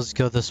are supposed to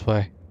go this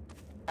way.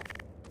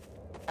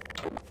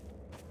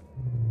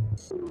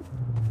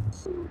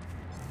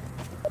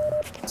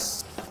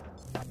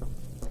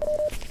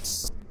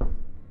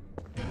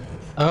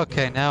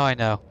 Okay, now I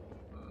know.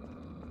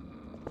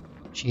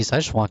 Jeez, I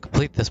just want to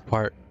complete this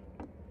part.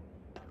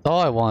 That's all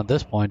I want at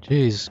this point.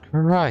 Jeez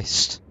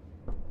Christ.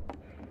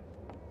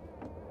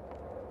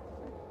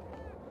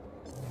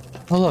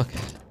 Oh look,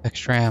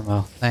 extra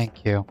ammo.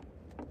 Thank you.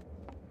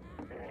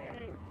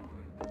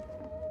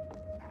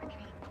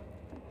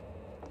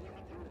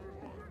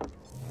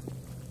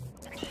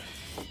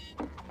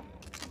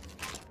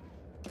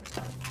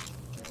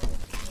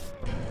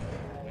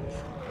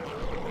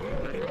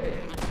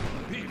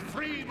 Be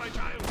free, my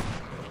child.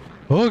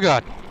 Oh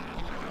god.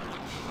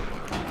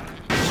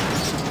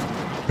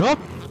 Nope.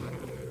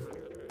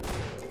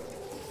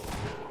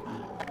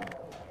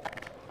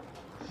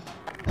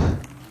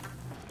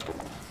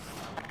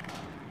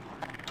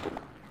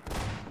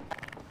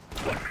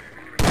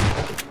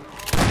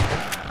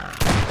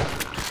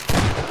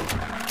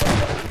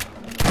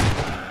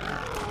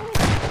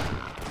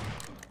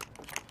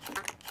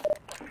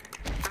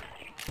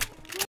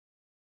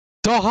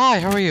 Oh hi,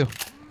 how are you?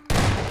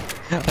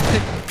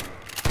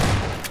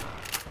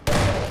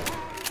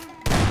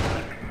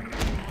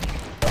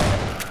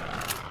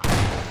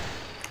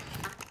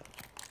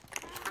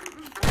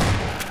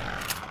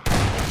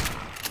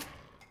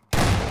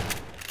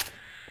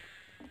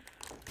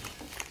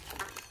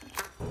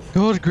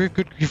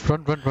 Good grief,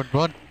 run, run, run,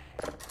 run.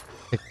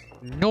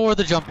 Ignore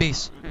the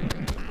jumpies.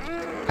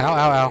 Ow,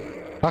 ow, ow.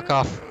 Fuck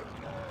off.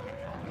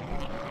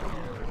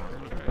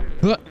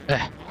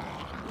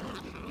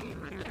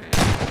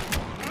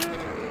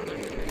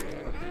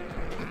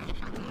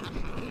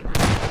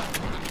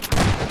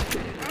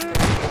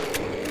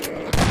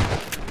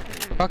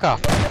 Fuck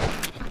off.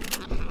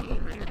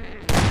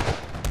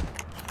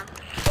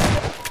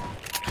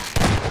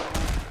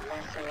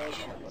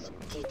 Lacerations,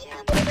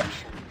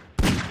 determination,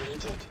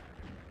 depleted.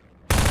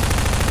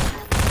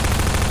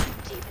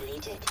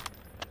 Depleted.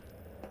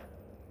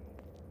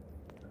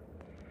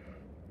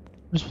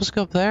 We're supposed to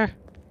go up there?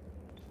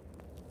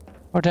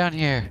 Or down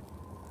here?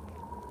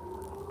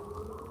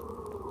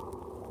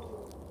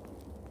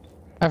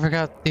 I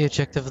forgot the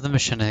objective of the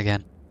mission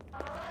again.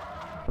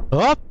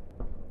 Up!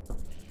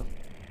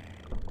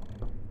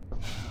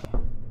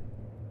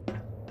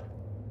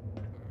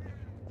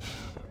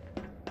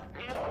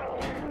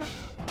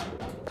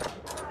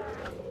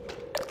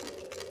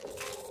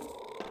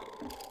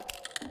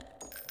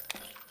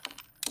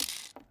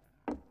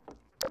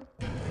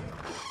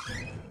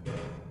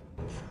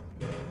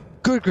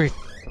 Good grief.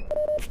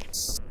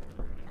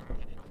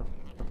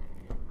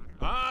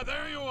 Ah,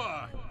 there you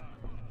are.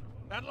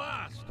 At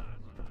last.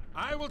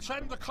 I will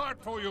send the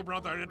cart for you,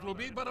 brother. It will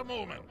be but a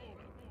moment.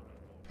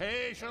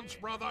 Patience,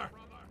 brother.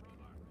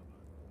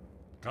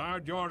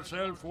 Guard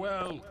yourself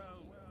well.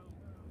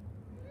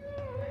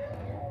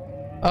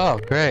 Oh,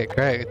 great,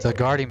 great. It's a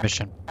guarding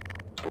mission.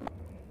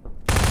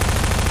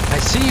 I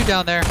see you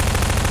down there.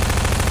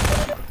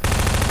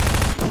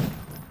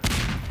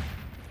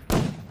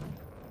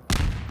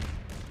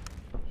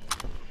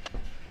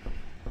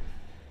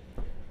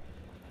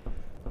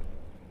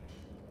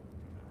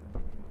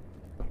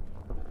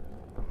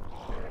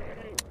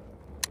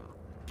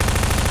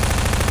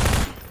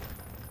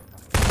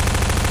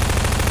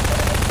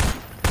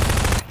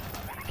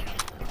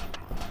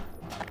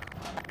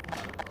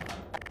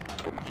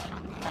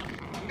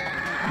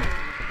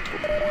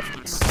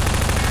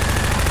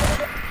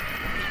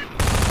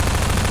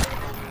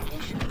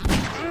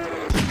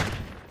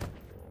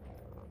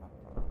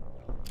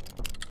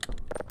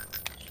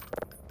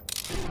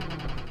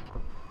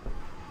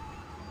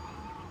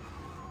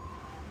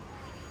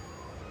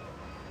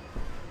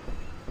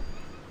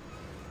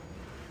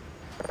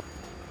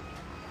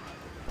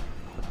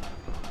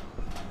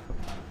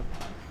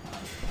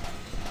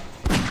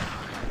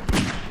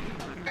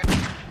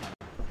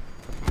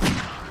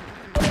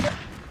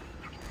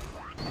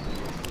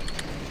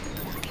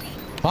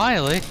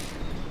 Finally.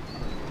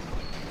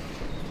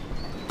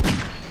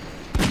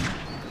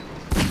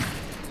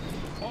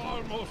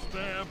 Almost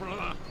there,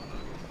 brother.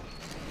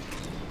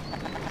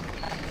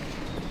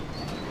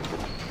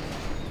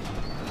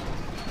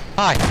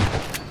 Hi.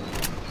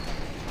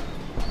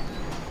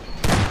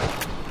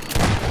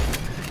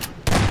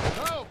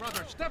 Go,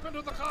 brother. Step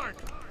into the cart.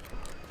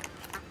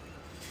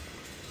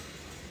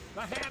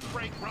 The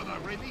handbrake, brother.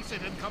 Release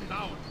it and come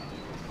down.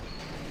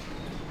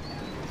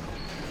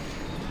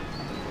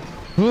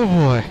 Oh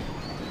boy.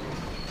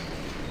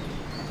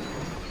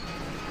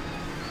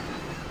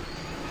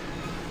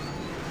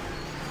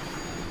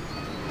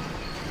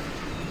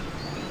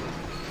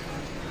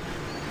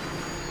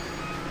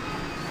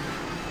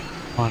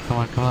 Come on, come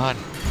on, come on.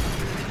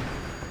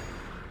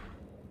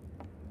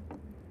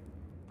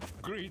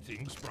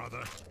 Greetings,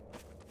 brother.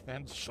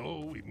 And so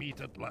we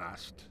meet at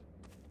last.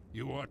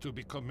 You are to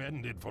be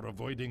commended for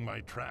avoiding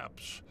my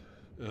traps.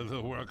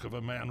 The work of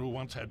a man who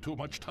once had too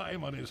much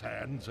time on his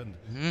hands and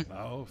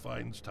now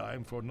finds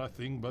time for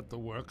nothing but the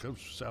work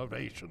of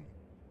salvation.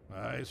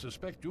 I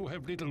suspect you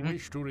have little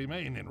wish to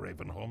remain in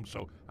Ravenhome,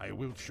 so I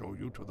will show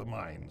you to the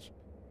mines.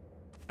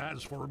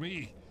 As for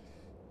me,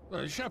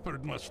 a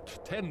shepherd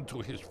must tend to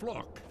his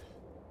flock,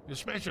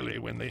 especially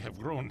when they have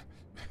grown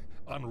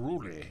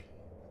unruly.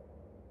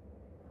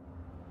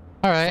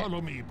 Alright.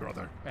 Follow me,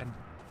 brother, and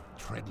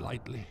tread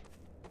lightly,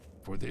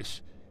 for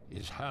this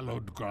is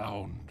hallowed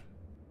ground.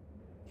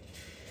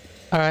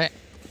 Alright.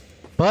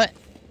 But,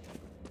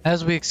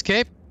 as we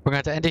escape, we're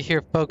going to end it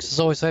here, folks. As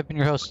always, I've been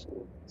your host,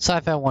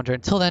 Sci-Fi Wonder.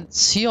 Until then,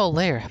 see you all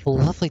later. Have a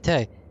lovely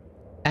day.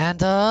 And,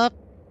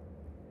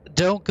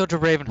 don't go to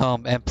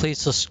Ravenhome, and please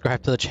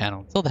subscribe to the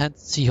channel. Until then,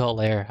 see you all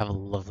later. Have a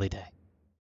lovely day.